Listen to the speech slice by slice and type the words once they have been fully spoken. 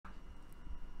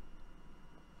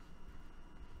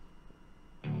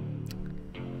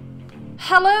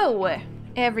Hello,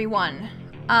 everyone.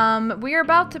 We are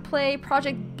about to play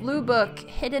Project Blue Book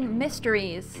Hidden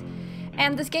Mysteries.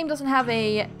 And this game doesn't have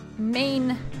a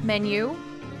main menu.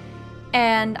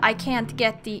 And I can't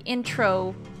get the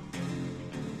intro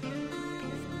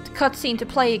cutscene to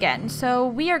play again. So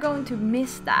we are going to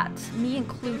miss that, me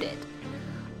included.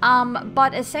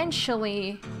 But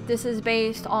essentially, this is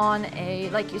based on a,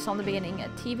 like you saw in the beginning, a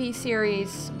TV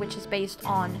series which is based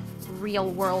on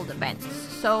real-world events.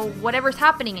 So whatever's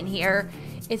happening in here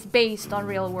is based on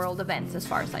real-world events, as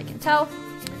far as I can tell.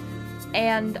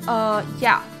 And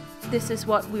yeah, this is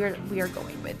what we are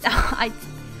going with. I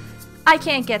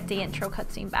can't get the intro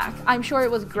cutscene back. I'm sure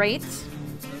it was great.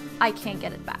 I can't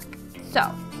get it back.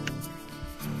 So,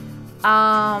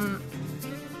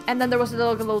 and then there was a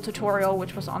little tutorial,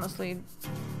 which was honestly,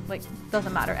 like,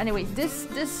 doesn't matter. Anyway,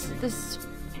 this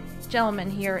gentleman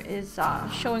here is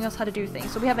showing us how to do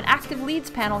things. So we have an active leads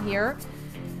panel here.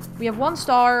 We have 1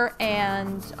 star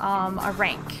and a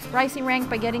rank. Rising rank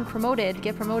by getting promoted.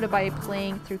 Get promoted by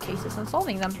playing through cases and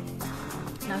solving them.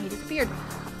 Now he disappeared.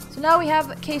 So now we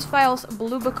have Case Files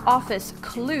Blue Book Office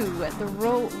Clue. The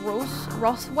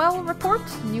Roswell report.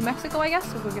 New Mexico, I guess.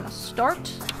 So we're gonna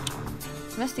start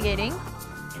investigating.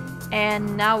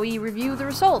 And now we review the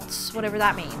results, whatever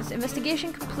that means.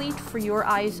 Investigation complete for your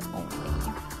eyes only.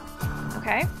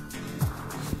 Okay.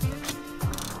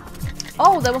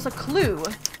 Oh, that was a clue.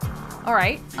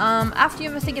 Alright. After you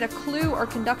investigate a clue or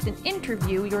conduct an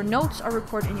interview, your notes are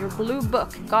recorded in your blue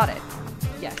book. Got it.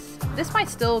 Yes. This might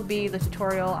still be the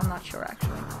tutorial. I'm not sure,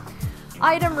 actually.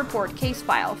 Item report. Case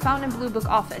file. Found in Blue Book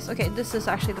Office. Okay, this is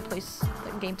actually the place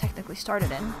the game technically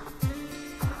started in.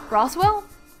 Roswell?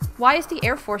 Why is the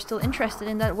Air Force still interested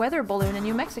in that weather balloon in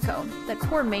New Mexico? That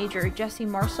poor Major, Jesse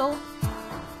Marshall,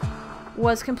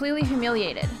 was completely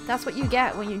humiliated. That's what you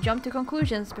get when you jump to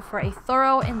conclusions before a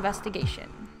thorough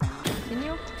investigation.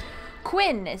 Continue.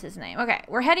 Quinn is his name. Okay,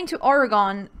 we're heading to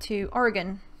Oregon to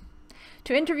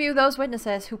interview those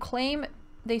witnesses who claim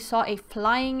they saw a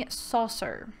flying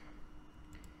saucer.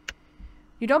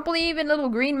 You don't believe in little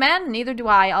green men? Neither do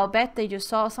I. I'll bet they just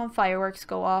saw some fireworks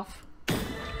go off.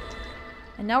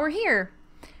 And now we're here.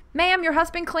 Ma'am, your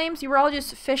husband claims you were all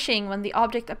just fishing when the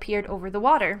object appeared over the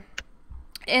water.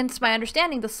 And it's my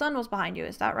understanding the sun was behind you.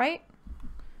 Is that right?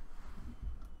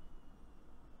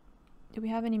 Do we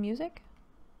have any music?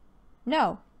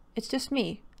 No. It's just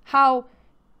me. How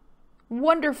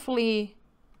wonderfully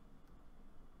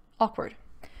awkward.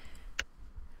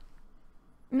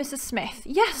 Mrs. Smith.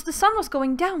 Yes, the sun was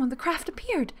going down when the craft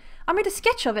appeared. I made a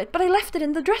sketch of it, but I left it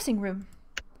in the dressing room.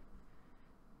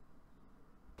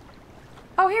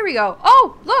 Oh, here we go.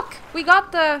 Oh, look! We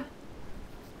got the...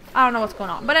 I don't know what's going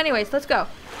on. But anyways, let's go.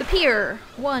 The pier.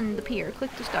 The pier.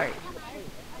 Click to start.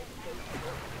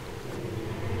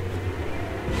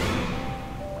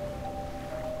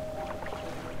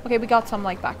 Okay, we got some,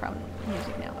 like, background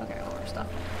music now. Okay, all our stuff.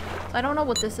 So I don't know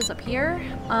what this is up here.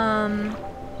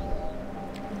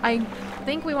 I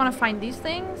think we want to find these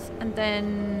things. And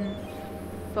then...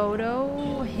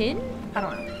 Photo... hint? I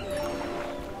don't know.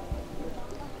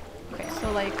 Okay,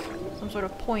 so like some sort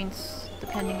of points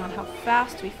depending on how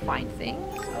fast we find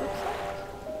things.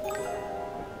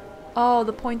 Oh,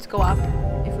 the points go up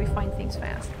if we find things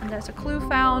fast. And there's a clue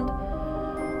found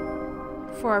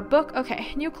for our book.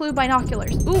 Okay, new clue,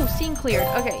 binoculars. Ooh, scene cleared.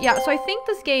 Okay, yeah, so I think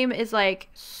this game is like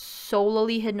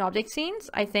solely hidden object scenes,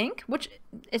 I think, which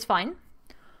is fine.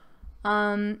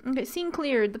 Okay, scene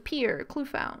cleared, the pier, clue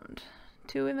found.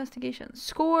 2 investigations.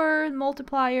 Score,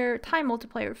 multiplier, time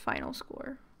multiplier, final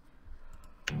score.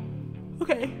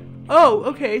 Okay. Oh,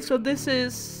 okay, so this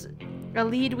is a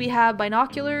lead we have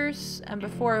binoculars, and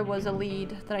before it was a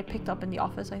lead that I picked up in the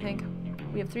office, I think.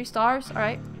 We have 3 stars,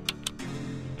 alright.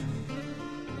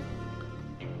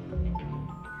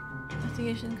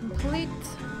 Investigation complete.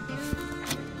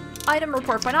 Item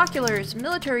report, binoculars,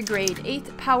 military grade,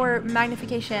 8 power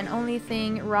magnification. Only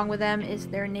thing wrong with them is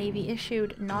they're Navy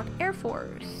issued, not Air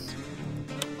Force.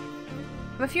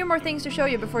 I have a few more things to show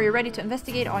you before you're ready to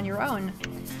investigate on your own.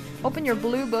 Open your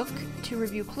blue book to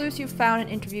review clues you've found and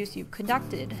interviews you've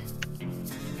conducted.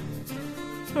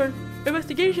 Our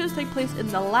investigations take place in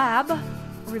the lab.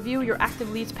 Review your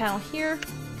active leads panel here.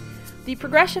 The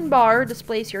progression bar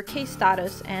displays your case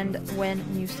status and when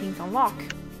new scenes unlock.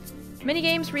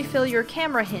 Minigames refill your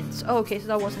camera hints. Oh, okay, so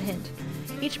that was a hint.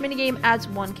 Each minigame adds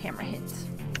 1 camera hint.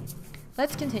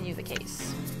 Let's continue the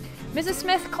case. Mrs.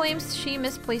 Smith claims she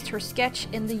misplaced her sketch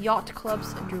in the yacht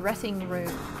club's dressing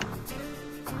room.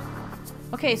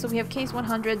 Okay, so we have case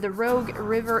 100, the Rogue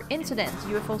River incident.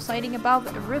 UFO sighting above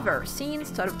the river. Scenes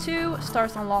 2 out of 2.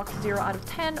 Stars unlocked 0 out of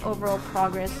 10. Overall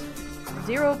progress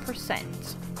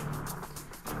 0%.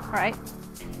 Alright.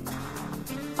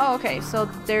 Oh, okay, so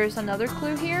there's another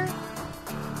clue here.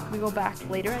 We go back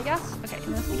later, I guess. Okay,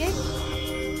 investigate.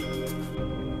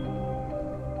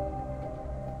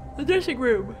 The dressing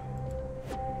room.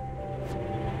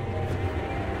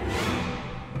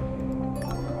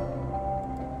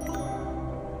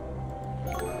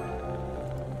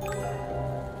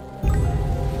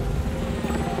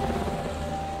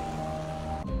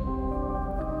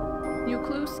 New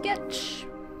clue sketch.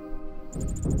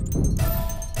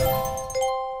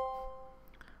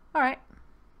 Alright.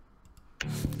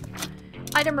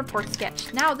 Item report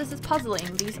sketch. Now this is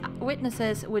puzzling. These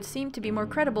witnesses would seem to be more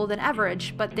credible than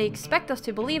average, but they expect us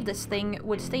to believe this thing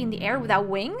would stay in the air without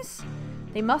wings?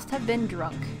 They must have been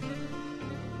drunk.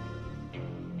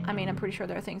 I mean, I'm pretty sure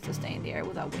there are things to stay in the air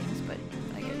without wings, but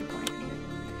I get your point.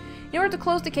 In order to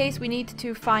close the case, we need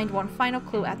to find one final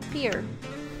clue at the pier.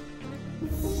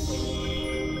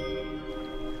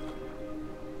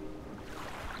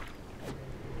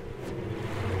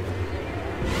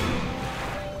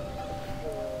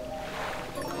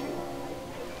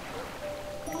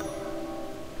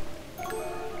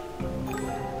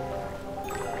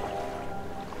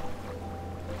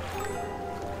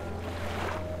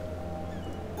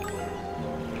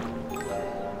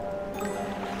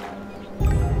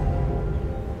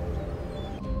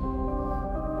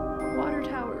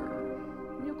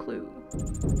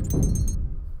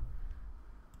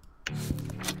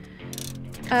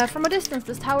 From a distance,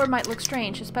 this tower might look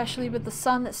strange, especially with the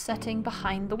sun setting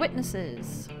behind the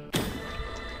witnesses.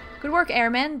 Good work,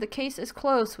 airmen. The case is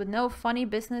closed with no funny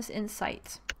business in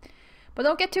sight. But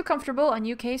don't get too comfortable. A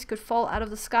new case could fall out of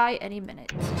the sky any minute.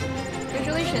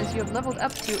 Congratulations, you have leveled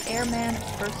up to Airman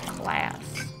First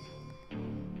Class.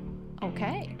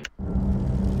 Okay.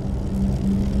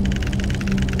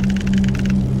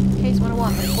 Case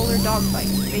 101, the polar dogfight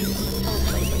based on the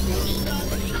teleplay.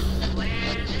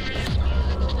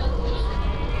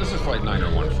 This is Flight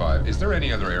 9015. Is there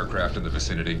any other aircraft in the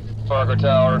vicinity? Fargo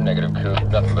Tower, negative Coop.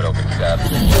 Nothing but open stabs.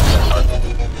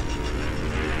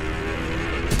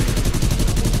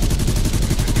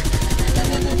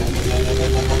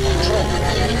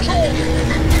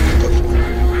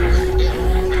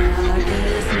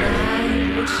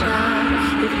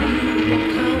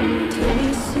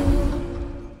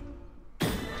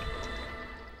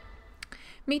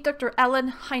 Meet Dr.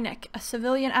 Alan Hynek, a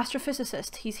civilian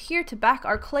astrophysicist. He's here to back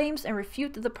our claims and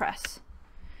refute the press.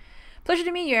 Pleasure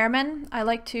to meet you, airmen. I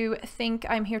like to think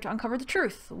I'm here to uncover the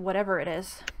truth, whatever it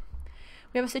is.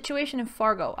 We have a situation in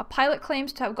Fargo. A pilot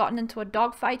claims to have gotten into a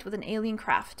dogfight with an alien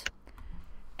craft.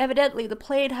 Evidently, the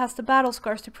plane has the battle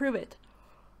scars to prove it.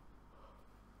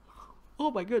 Oh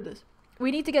my goodness.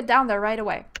 We need to get down there right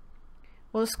away.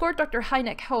 We'll escort Dr.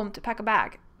 Hynek home to pack a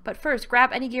bag. But first,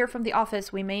 grab any gear from the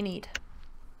office we may need.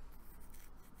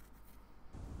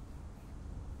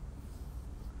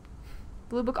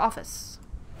 Blue Book office.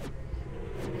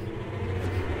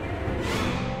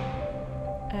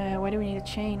 Why do we need a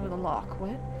chain with a lock?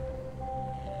 What?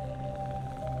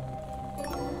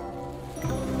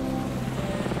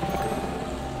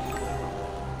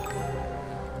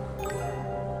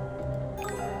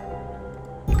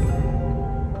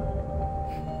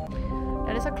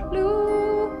 That is a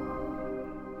clue.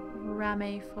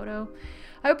 Rame photo.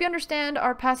 I hope you understand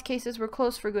our past cases were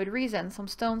closed for good reason. Some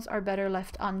stones are better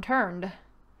left unturned.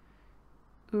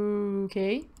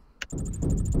 Okay.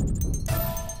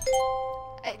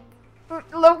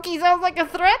 Loki sounds like a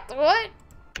threat? What?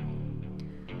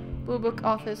 Blue Book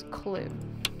office clue.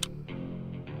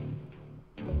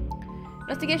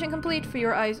 Investigation complete for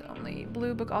your eyes only.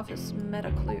 Blue Book office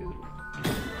meta clue.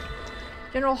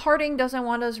 General Harding doesn't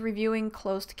want us reviewing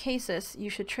closed cases. You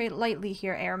should tread lightly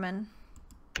here, airman.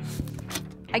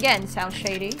 Again, sounds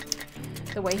shady,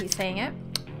 the way he's saying it.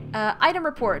 Item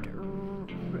report.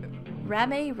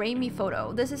 Ramey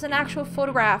photo. This is an actual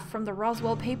photograph from the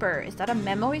Roswell paper. Is that a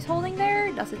memo he's holding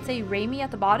there? Does it say Ramey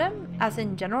at the bottom? As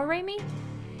in General Ramey?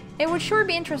 It would sure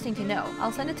be interesting to know.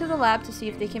 I'll send it to the lab to see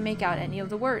if they can make out any of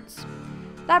the words.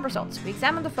 Lab results. We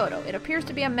examined the photo. It appears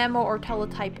to be a memo or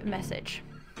teletype message.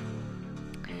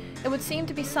 It would seem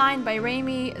to be signed by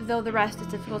Ramey, though the rest is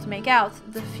difficult to make out.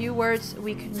 The few words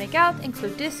we could make out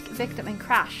include disk, victim, and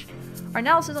crash. Our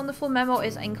analysis on the full memo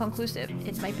is inconclusive.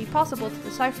 It might be possible to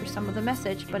decipher some of the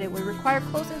message, but it would require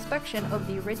close inspection of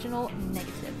the original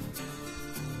negative.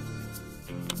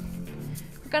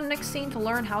 We've got a next scene to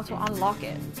learn how to unlock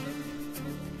it.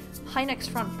 Hynek's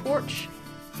front porch.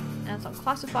 And it's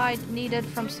unclassified. Needed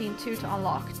from scene 2 to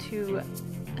unlock. What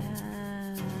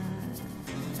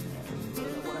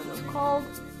are those called?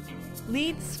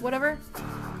 Leads? Whatever.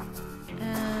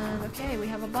 And Okay, we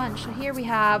have a bunch. So here we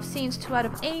have scenes 2 out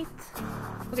of 8.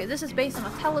 Okay, this is based on a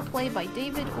teleplay by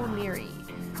David O'Leary.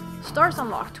 Stars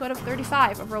unlocked, 2 out of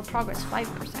 35. Overall progress,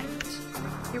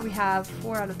 5%. Here we have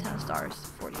 4 out of 10 stars,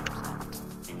 40%.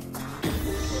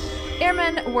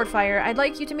 Airman Wardfire, I'd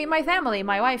like you to meet my family,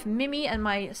 my wife Mimi and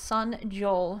my son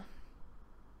Joel.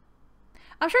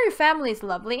 I'm sure your family is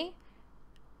lovely.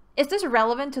 Is this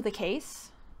relevant to the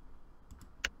case?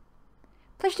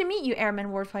 Pleasure to meet you, Airman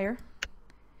Wardfire.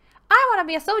 I want to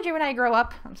be a soldier when I grow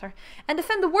up. I'm sorry. And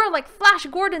defend the world like Flash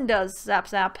Gordon does, Zap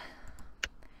Zap.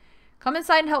 Come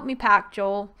inside and help me pack,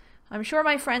 Joel. I'm sure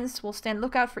my friends will stand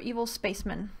lookout for evil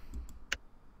spacemen.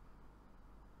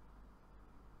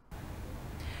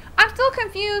 I'm still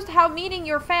confused how meeting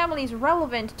your family is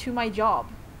relevant to my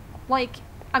job. Like,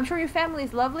 I'm sure your family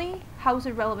is lovely. How is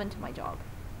it relevant to my job?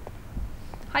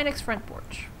 Hynek's front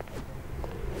porch.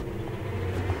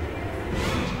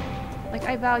 Like,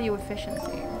 I value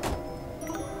efficiency.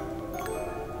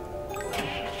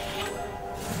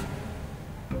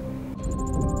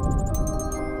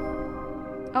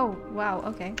 Oh, wow,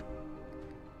 okay.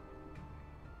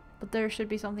 But there should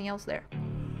be something else there.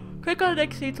 Click on the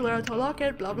next scene to learn how to unlock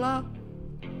it, blah blah.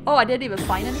 Oh, I didn't even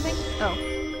find anything? Oh.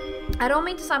 I don't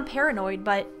mean to sound paranoid,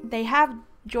 but they have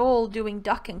Joel doing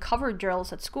duck and cover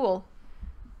drills at school.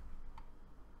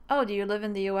 Oh, do you live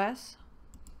in the US?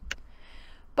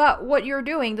 But what you're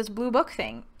doing, this blue book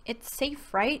thing, it's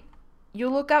safe, right?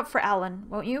 You'll look out for Alan,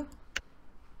 won't you?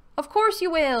 Of course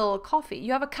you will! Coffee,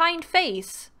 you have a kind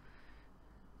face.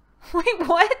 Wait,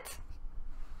 what?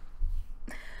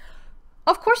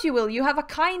 Of course you will. You have a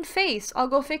kind face. I'll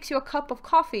go fix you a cup of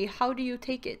coffee. How do you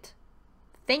take it?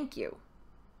 Thank you.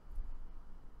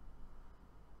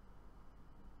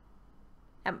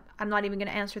 I'm not even going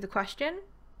to answer the question.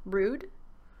 Rude.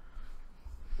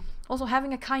 Also,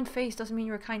 having a kind face doesn't mean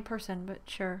you're a kind person, but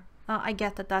sure. I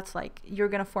get that that's like, you're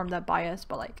going to form that bias,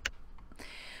 but like...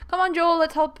 Come on, Joel,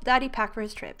 let's help Daddy pack for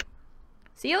his trip.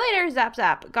 See you later, Zap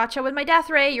Zap. Gotcha with my death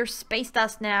ray. You're space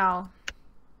dust now.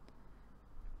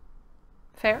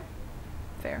 Fair?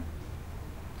 Fair.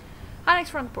 Hynek's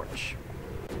front porch.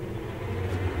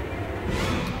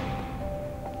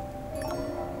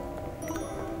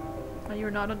 Oh,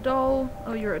 you're not a doll.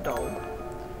 Oh, you're a doll.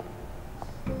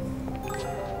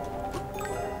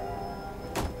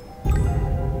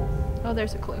 Oh,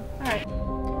 there's a clue. Alright.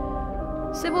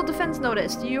 Civil defense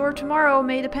notice. Your tomorrow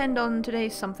may depend on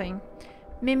today's something.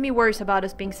 Mimi worries about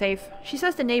us being safe. She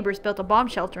says the neighbors built a bomb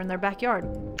shelter in their backyard.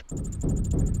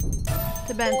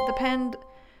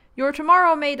 Your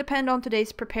tomorrow may depend on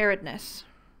today's preparedness.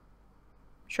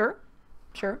 Sure?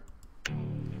 Sure.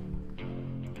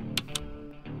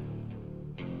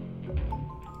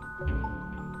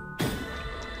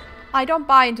 I don't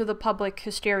buy into the public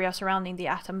hysteria surrounding the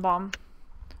atom bomb.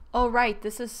 Oh right,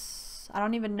 this is... I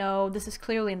don't even know. This is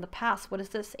clearly in the past. What is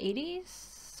this?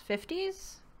 80s?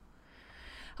 50s?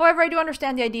 However, I do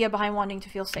understand the idea behind wanting to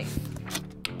feel safe.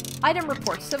 Item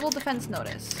report. Civil defense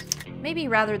notice. Maybe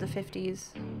rather the 50s,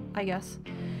 I guess.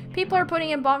 People are putting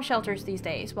in bomb shelters these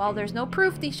days. While there's no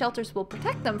proof these shelters will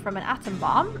protect them from an atom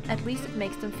bomb, at least it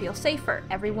makes them feel safer.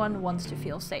 Everyone wants to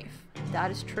feel safe.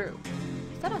 That is true.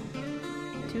 Is that a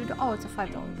 $2? Oh, it's a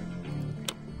 $5 bill.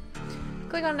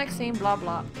 Click on the next scene, blah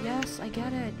blah. Yes, I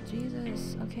get it.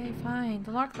 Jesus. Okay, fine.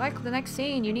 The next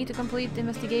scene, you need to complete the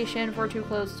investigation for too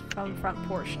close from front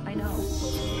porch. I know.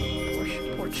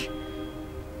 Porch.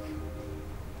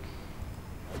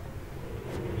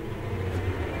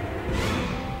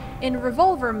 In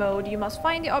revolver mode, you must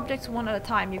find the objects one at a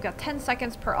time. You've got 10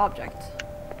 seconds per object.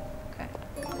 Okay.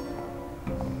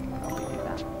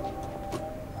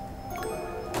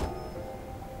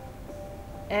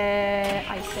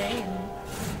 I say.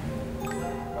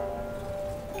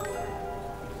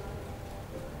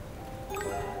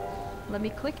 Let me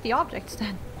click the objects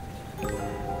then.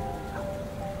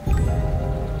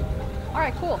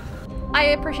 Alright, cool. I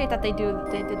appreciate that they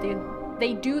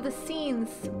do the scenes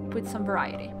with some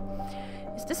variety.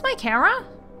 Is this my camera?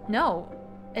 No.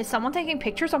 Is someone taking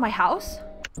pictures of my house?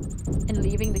 And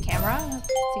leaving the camera? That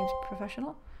seems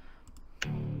professional.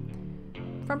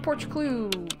 Front porch clue.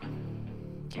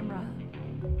 Camera.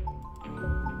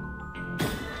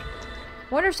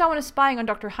 Wonder if someone is spying on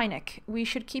Dr. Hynek. We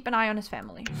should keep an eye on his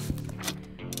family.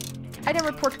 Item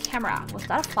report camera. Was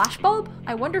that a flashbulb?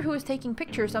 I wonder who is taking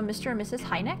pictures of Mr. and Mrs.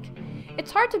 Hynek.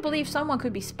 It's hard to believe someone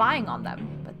could be spying on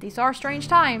them, but these are strange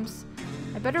times.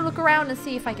 I better look around and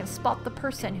see if I can spot the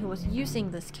person who was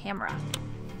using this camera.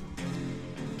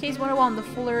 Case 101, the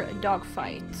Fuller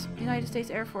dogfight. United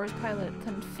States Air Force pilot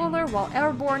Lieutenant Fuller, while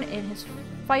airborne in his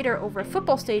fighter over a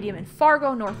football stadium in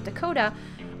Fargo, North Dakota,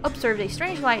 observed a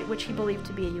strange light which he believed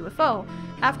to be a UFO.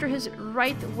 After his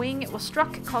right wing was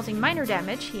struck, causing minor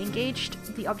damage, he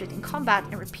engaged the object in combat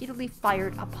and repeatedly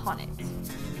fired upon it.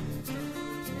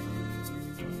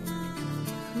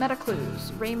 Meta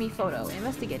clues. Raimi photo.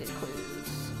 Investigated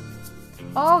clues.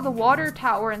 Oh, the water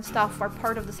tower and stuff are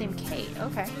part of the same cave.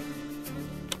 Okay.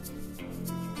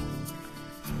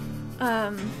 We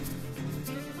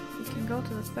can go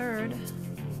to the third.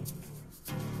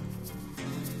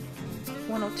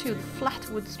 102, the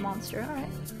Flatwoods monster. Alright.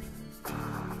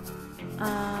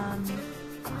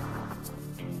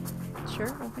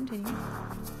 Sure, we'll continue.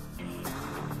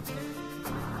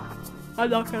 I'm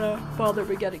not gonna bother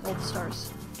with getting all the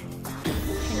stars.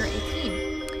 Hangar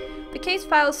 18. The case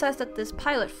file says that this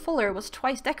pilot Fuller was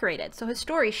twice decorated, so his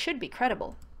story should be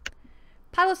credible.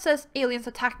 Pilot says aliens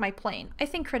attacked my plane. I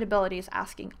think credibility is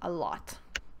asking a lot.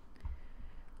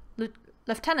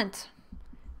 Lieutenant,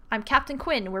 I'm Captain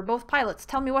Quinn. We're both pilots.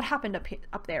 Tell me what happened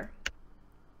up there.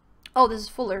 Oh, this is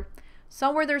Fuller.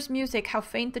 Somewhere there's music, how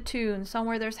faint the tune.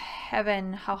 Somewhere there's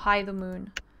heaven, how high the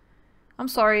moon. I'm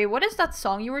sorry, what is that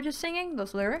song you were just singing?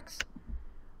 Those lyrics?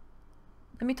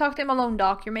 Let me talk to him alone,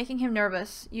 Doc. You're making him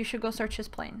nervous. You should go search his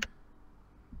plane.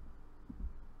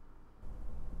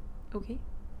 Okay.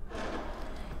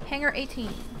 Hangar 18.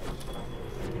 Is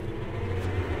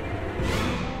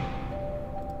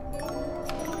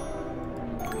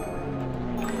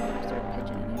there a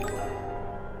pigeon in here?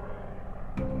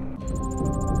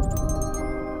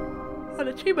 An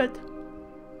achievement!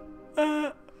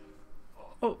 Oh.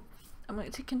 I'm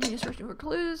going to continue searching for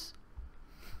clues.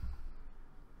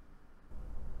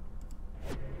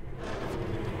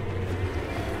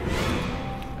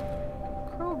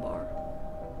 Crowbar.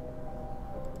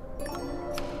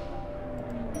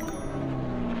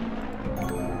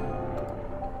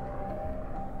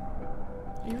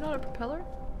 You're not a propeller?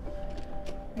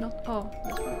 Not. Oh,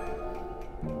 this one.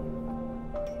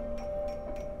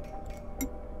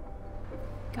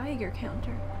 Geiger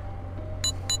counter.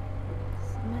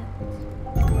 Cement.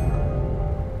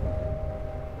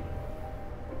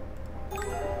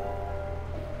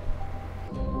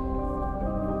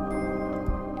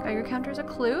 Geiger counter is a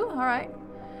clue. All right.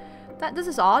 This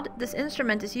is odd. This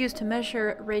instrument is used to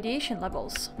measure radiation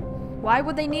levels. Why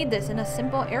would they need this in a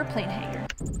simple airplane hangar?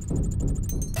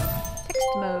 Text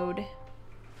mode.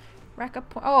 Rack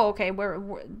up. Oh, okay.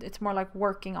 It's more like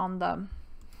working on the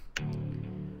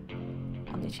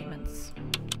achievements.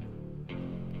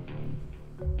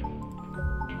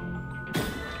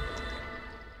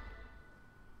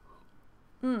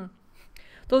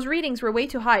 Those readings were way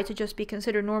too high to just be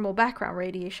considered normal background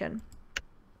radiation.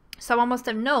 Someone must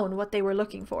have known what they were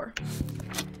looking for.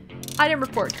 Item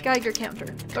report, Geiger counter.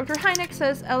 Dr. Hynek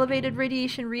says elevated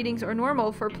radiation readings are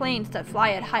normal for planes that fly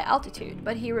at high altitude,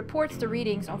 but he reports the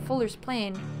readings on Fuller's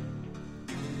plane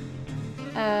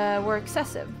were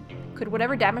excessive. Could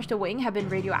whatever damaged the wing have been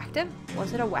radioactive?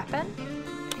 Was it a weapon?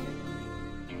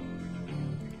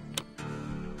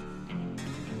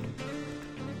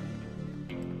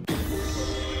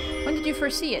 When did you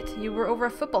first see it? You were over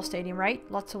a football stadium, right?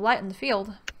 Lots of light in the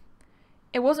field.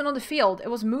 It wasn't on the field, it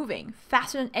was moving,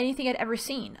 faster than anything I'd ever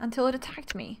seen, until it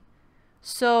attacked me.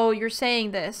 So you're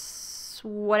saying this,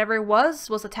 whatever it was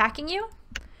attacking you?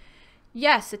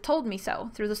 Yes, it told me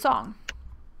so, through the song.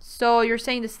 So you're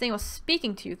saying this thing was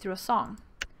speaking to you through a song.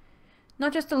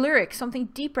 Not just the lyrics, something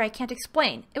deeper I can't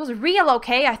explain. It was real,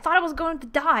 okay? I thought I was going to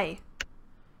die.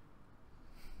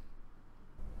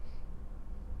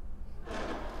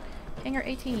 Hangar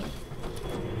 18.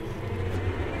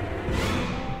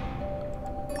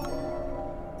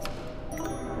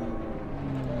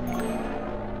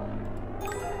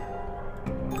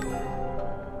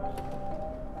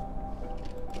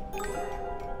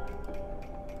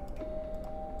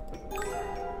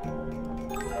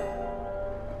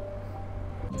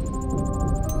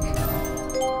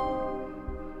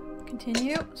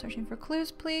 Continue. Searching for clues,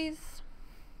 please.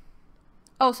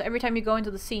 Oh, so every time you go into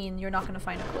the scene, you're not going to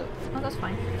find a clue. Oh, that's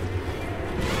fine.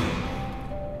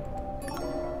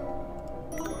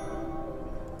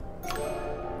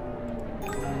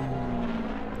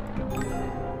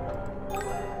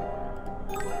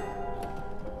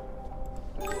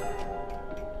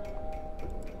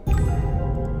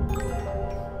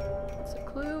 That's a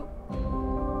clue.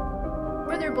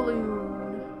 Weather balloon.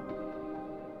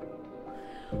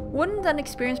 Wouldn't an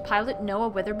experienced pilot know a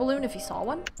weather balloon if he saw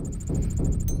one?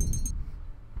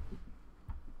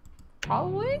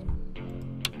 Probably.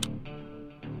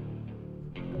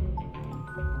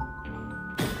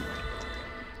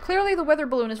 Clearly the weather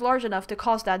balloon is large enough to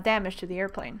cause that damage to the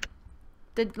airplane.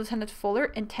 Did Lieutenant Fuller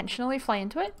intentionally fly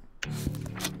into it?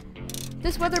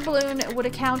 This weather balloon would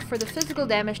account for the physical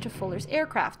damage to Fuller's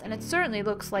aircraft, and it certainly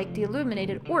looks like the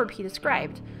illuminated orb he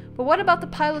described. But what about the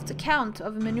pilot's account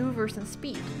of maneuvers and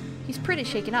speed? He's pretty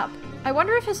shaken up. I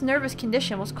wonder if his nervous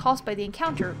condition was caused by the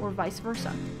encounter, or vice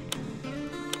versa.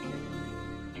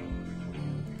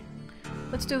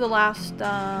 Let's do the last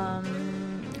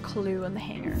clue in the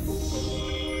hangar as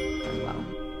well.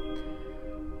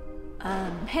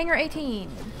 Hangar 18.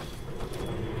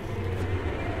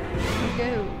 Here we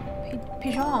go.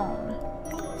 Pigeon.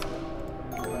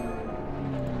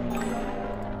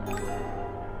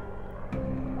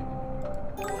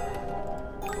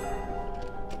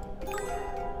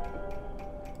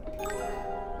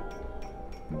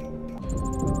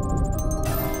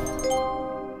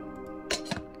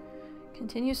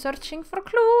 Continue searching for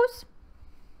clues.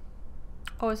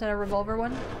 Oh, is that a revolver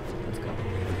one? Let's go.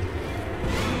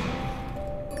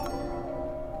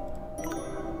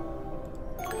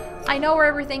 I know where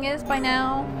everything is by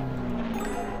now.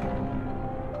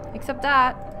 Except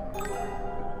that.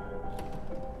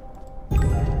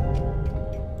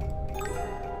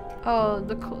 Oh,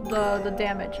 the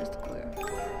damage is the clue.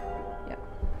 Yep.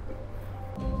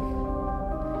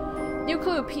 New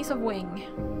clue, piece of wing.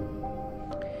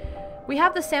 We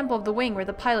have the sample of the wing where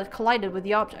the pilot collided with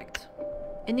the object.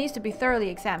 It needs to be thoroughly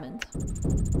examined.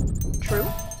 True?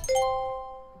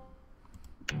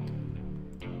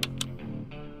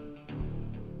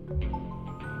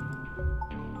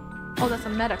 Oh, that's a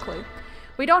meta clue.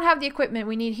 We don't have the equipment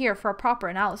we need here for a proper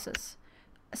analysis.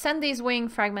 Send these wing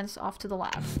fragments off to the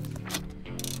lab.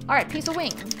 Alright, piece of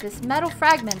wing. This metal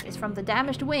fragment is from the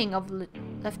damaged wing of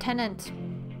Lieutenant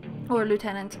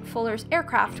Fuller's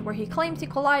aircraft, where he claims he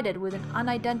collided with an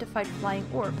unidentified flying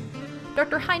orb.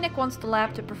 Dr. Hynek wants the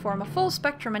lab to perform a full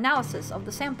spectrum analysis of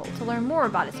the sample to learn more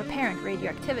about its apparent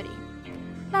radioactivity.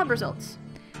 Lab results.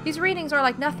 These readings are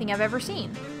like nothing I've ever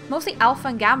seen. Mostly alpha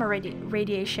and gamma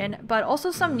radiation, but also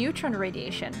some neutron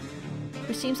radiation,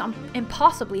 which seems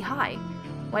impossibly high.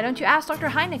 Why don't you ask Dr.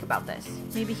 Hynek about this?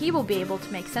 Maybe he will be able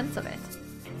to make sense of it.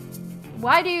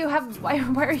 Why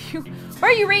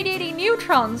are you radiating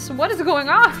neutrons? What is going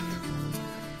on?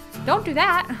 Don't do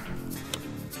that.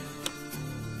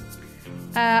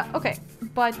 Okay,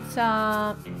 but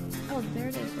oh, there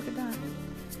it is. Look at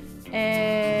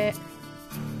that.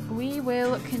 We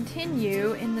will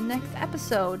continue in the next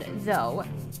episode, though,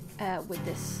 with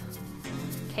this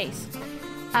case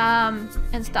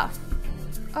and stuff.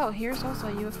 Oh, here's also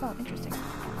a UFO. Interesting.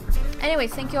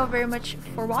 Anyways, thank you all very much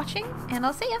for watching, and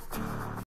I'll see ya.